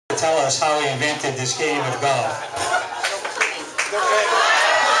Tell us how he invented this game of golf.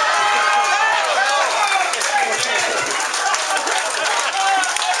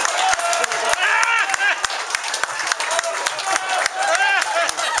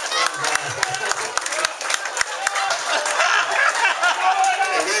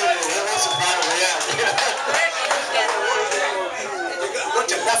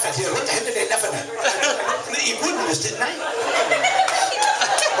 Here, what the hell did they laugh at? He wouldn't, didn't I?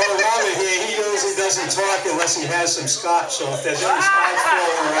 Well, Robert here, he usually doesn't talk unless he has some scotch, so if there's any scotch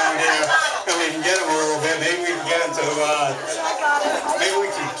flowing around here, and we can get him a little bit, maybe we can get him to, maybe we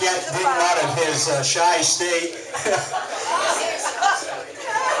can get him out of his shy state.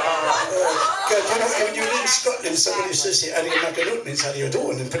 God, you know, when you live in Scotland, somebody says to you, how do you knock it out? Means how do you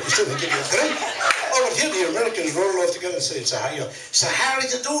doing? And pretty soon they give you a drink. Oh, and here the Americans roll off together and say, Sahara, how are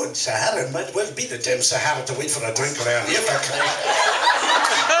you doing? Sahara might well be the damn Sahara to wait for a drink around here, for Christ.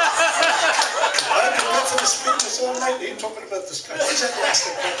 I've been going for the speakers all night, they ain't talking about the Scotch. What's that last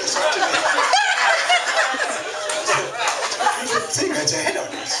that brought this up to me? You would think I'd head on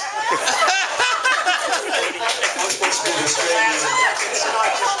this. I'm supposed to be the straight.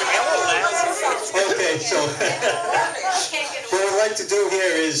 Okay, so what I'd like to do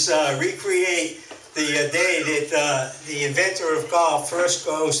here is recreate the day that the inventor of golf first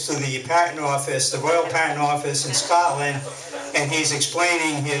goes to the patent office, the Royal Patent Office in Scotland, and he's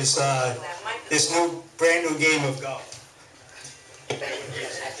explaining his this brand new game of golf.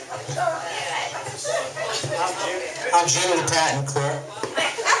 I'm Jim, the patent clerk.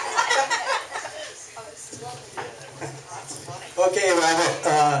 Okay,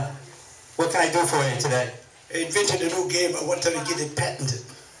 Robert, what can I do for you today? I invented a new game, I want to get it patented.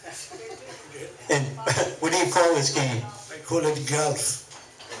 And what do you call this game? I call it golf.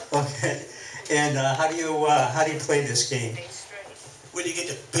 Okay. And how do you play this game? Well, you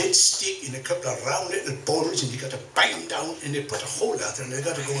get a big stick and a couple of round little balls, and you got to bang them down, and they put a hole out there, and they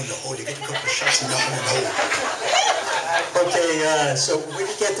got to go in the hole. You get a couple of shots and knock them in the hole. Okay. So where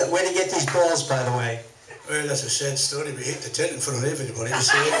do you get these balls, by the way? Well, that's a sad story. We hate to tell it in front of everybody. You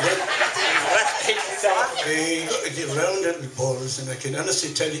see it, you got to get round little balls, and I can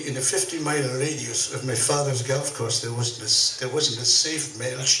honestly tell you, in a 50-mile radius of my father's golf course, there wasn't a safe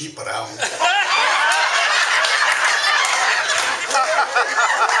male sheep around.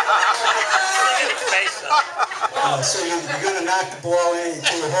 So you're going to knock the ball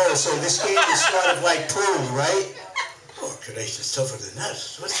into the hole. So this game is sort of like pool, right? Oh, Christ, it's tougher than that.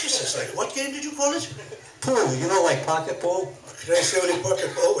 What's this? It's like, what game did you call it? Pool, you know, like pocket pool? Oh, Christ, the only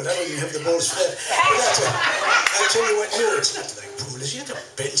pocket pool, well, I don't even have the balls flat. But I'll tell you what, no, it's not like pool. You get a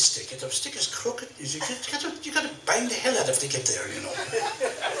bent stick, the stick is crooked. You got to bang the hell out of it to get there, you know.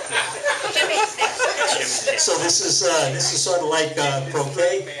 So this is sort of like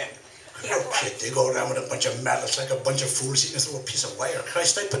croquet? Croquet, they go around with a bunch of mallets like a bunch of fools eating through a piece of wire.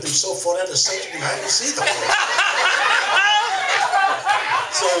 Christ, I put them so far out of sight you can hardly see them.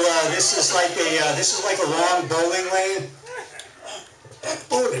 So this is like a long bowling lane.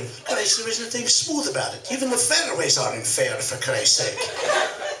 Bowling, Christ, there isn't anything smooth about it. Even the fairways aren't fair, for Christ's sake.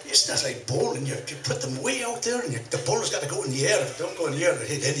 It's not like bowling. You put them way out there, and the bowler's got to go in the air. If it don't go in the air, it'll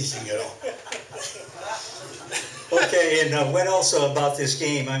hit anything, you know. Okay, and what else about this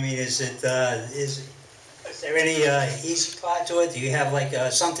game? I mean, is there any easy part to it? Do you have like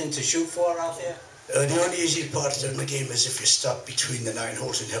something to shoot for out there? The only easy part in the game is if you stop between the 9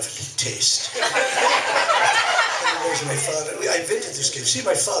 holes and have a little taste. My father, I invented this game. See,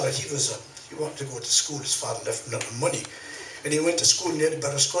 my father, he wanted to go to school. His father left him enough money, and he went to school in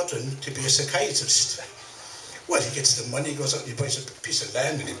Edinburgh, Scotland, to be a psychiatrist. Well, he gets the money, he goes out and he buys a piece of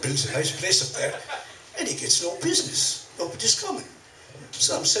land, and he builds a nice place up there, and he gets no business. Nobody's coming.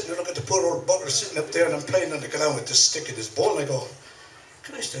 So I'm sitting there looking at the poor old bugger sitting up there, and I'm playing on the ground with this stick in his ball, and I go,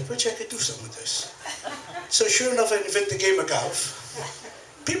 Christ, I bet you I could do something with this. So sure enough, I invent the game of golf.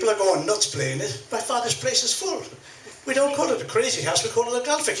 People are going nuts playing it. My father's place is full. We don't call it a crazy house, we call it a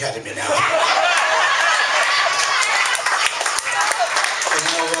golf academy now. And,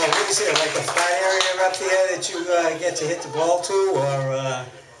 what is there, like a flat area up there that you get to hit the ball to, or?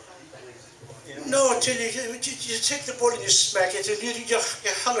 No, until you take the ball and you smack it, and you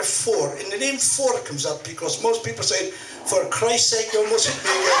holler 4. And the name 4 comes up because most people say, for Christ's sake, you almost hit me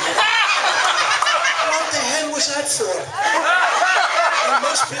again. What the hell was that for? And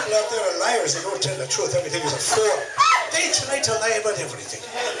most people out there are liars, they don't tell the truth, everything is a 4. They try to lie about everything.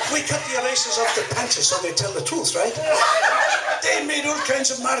 We cut the erasers off the pencils so they tell the truth, right? They made all kinds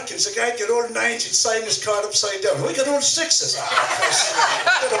of markings. The guy got all nines, he'd sign his card upside down. We got all sixes out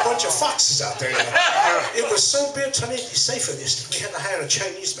there. Got a bunch of foxes out there, you know. It was so bad trying to decipher this, we had to hire a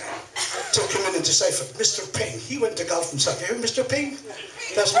Chinese man to come in and decipher. Mr. Ping, he went to golf himself. You hear Mr. Ping?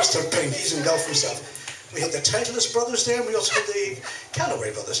 That's Mr. Ping, he's in golf himself. We had the Titleist brothers there, and we also had the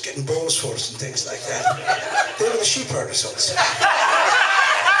Callaway brothers getting balls for us and things like that. They were the sheep herders sons.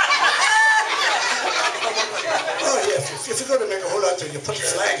 Oh yeah, if you're going to make a whole lot of it, you put a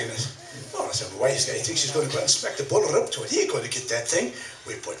flag in it. Oh, some wise guy thinks he's going to go and smack the bullet up to it. He ain't going to get that thing.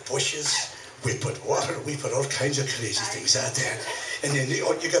 We put bushes, we put water, we put all kinds of crazy things out there. And then you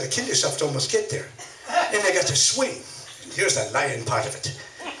got to kill yourself to almost get there. And they got to swing. And here's the lying part of it.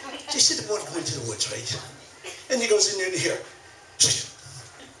 You see the boy go into the woods, right? And he goes in here.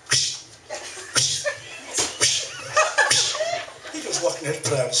 He goes walking out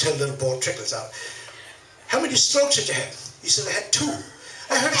proud, his head little ball trickles out. How many strokes did you have? He said, I had 2.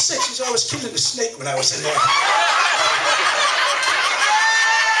 I heard 6. He said, I was killing a snake when I was in there.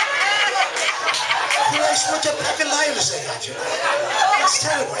 Christ, what a pack of liars they got, you know. It's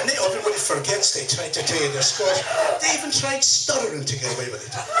terrible. And everybody forgets they tried to tell you their scores. They even tried stuttering to get away with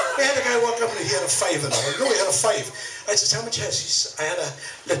it. We had a guy walk up and he had a 5 an hour. No, he had a 5. I said, how much has he? I had a,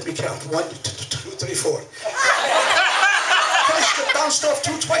 let me count, 1, 2, 3, 4. Christ, you bounced off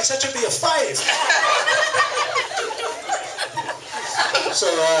 2 twice. That should be a 5. So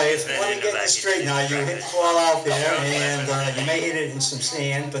if you want to get this straight now, you hit the ball out there, and you may hit it in some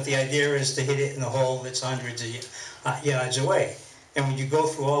sand, but the idea is to hit it in a hole that's hundreds of yards away. And when you go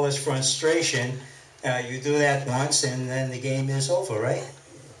through all this frustration, you do that once, and then the game is over, right?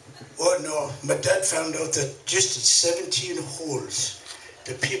 Oh no, my dad found out that just at 17 holes,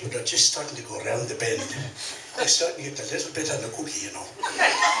 the people are just starting to go around the bend. They're starting to get a little bit on the cookie, you know.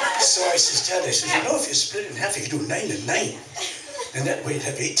 So I says, Dad, I says, you know, if you split it in half, you can do 9 and 9. And that way you'd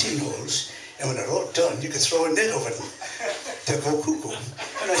have 18 holes, and when they're all done, you could throw a net over them. They'll go cuckoo.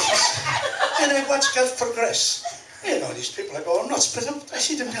 And I watch golf progress. You know, these people, I go, I'm not split up. I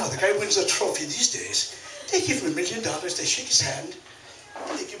see them now. The guy wins a trophy these days. They give him $1 million, they shake his hand,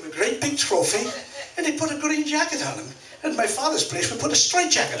 and they give him a great big trophy, and they put a green jacket on him. At my father's place, we put a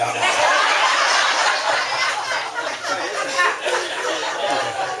striped jacket on him.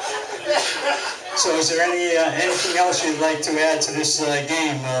 So is there anything else you'd like to add to this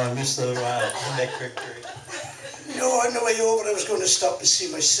game, Mr. MacVickery? No, on the way over I was going to stop and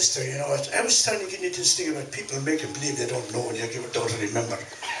see my sister, you know. I was starting to get into this thing about people making believe they don't know and you don't remember.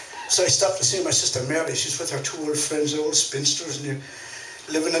 So I stopped to see my sister Mary. She's with her 2 old friends, old spinsters, and they're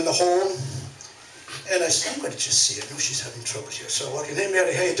living in the home. And I said, I'm going to just see her. I know she's having trouble here. So I walk in, hey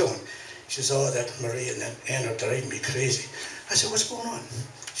Mary, how you doing? She says, oh, that Marie and that Anne are driving me crazy. I said, what's going on?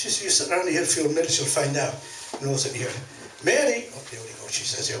 She says, you sit around here a few minutes, you'll find out. And I was in here. Mary, oh, here we go, she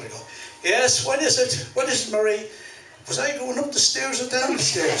says, here we go. Yes, what is it? What is it, Marie? Was I going up the stairs or down the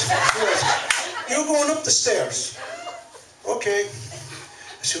stairs? You're going up the stairs. Okay.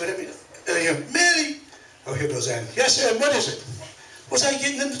 I said, what do you mean? Mary! Oh, here goes Anne. Yes, Anne, what is it? Was I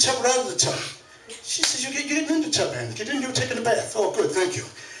getting in the tub or out of the tub? She says, you're getting in the tub, Anne. Get in, you're taking a bath. Oh, good, thank you.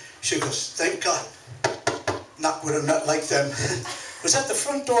 She goes, thank God. Not with a nut like them. Was that the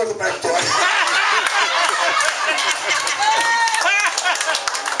front door or the back door? Well,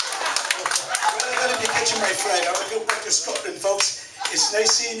 I gotta be catching my flight. I'm gonna go back to Scotland, folks. It's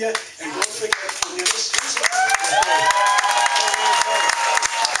nice seeing you, and don't forget when you listen.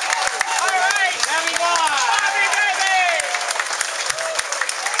 All right, everyone. Happy birthday!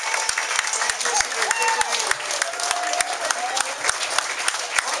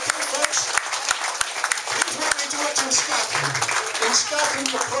 Okay, folks. Here's what we do it in Scotland. In Scotland,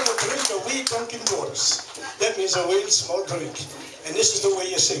 we call a drink a wee Dunkin' Doris. That means a wee small drink. And this is the way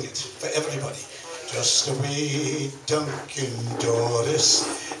you sing it for everybody. Just a wee Dunkin' Doris.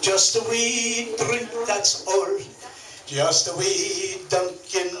 Just a wee drink, that's all. Just a wee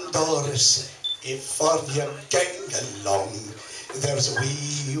Dunkin' Doris. If for your gang along, there's a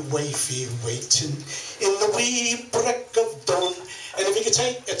wee wifey waiting in the wee break of dawn. And if you can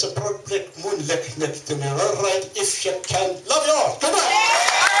say it's a perfect moonlight next to me, all right, if you can. Love you all. Goodbye.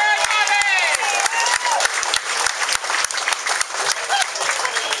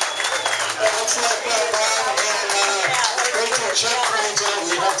 Checkpoint,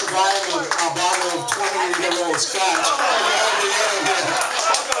 we have to buy a bottle of 20-year-old scotch.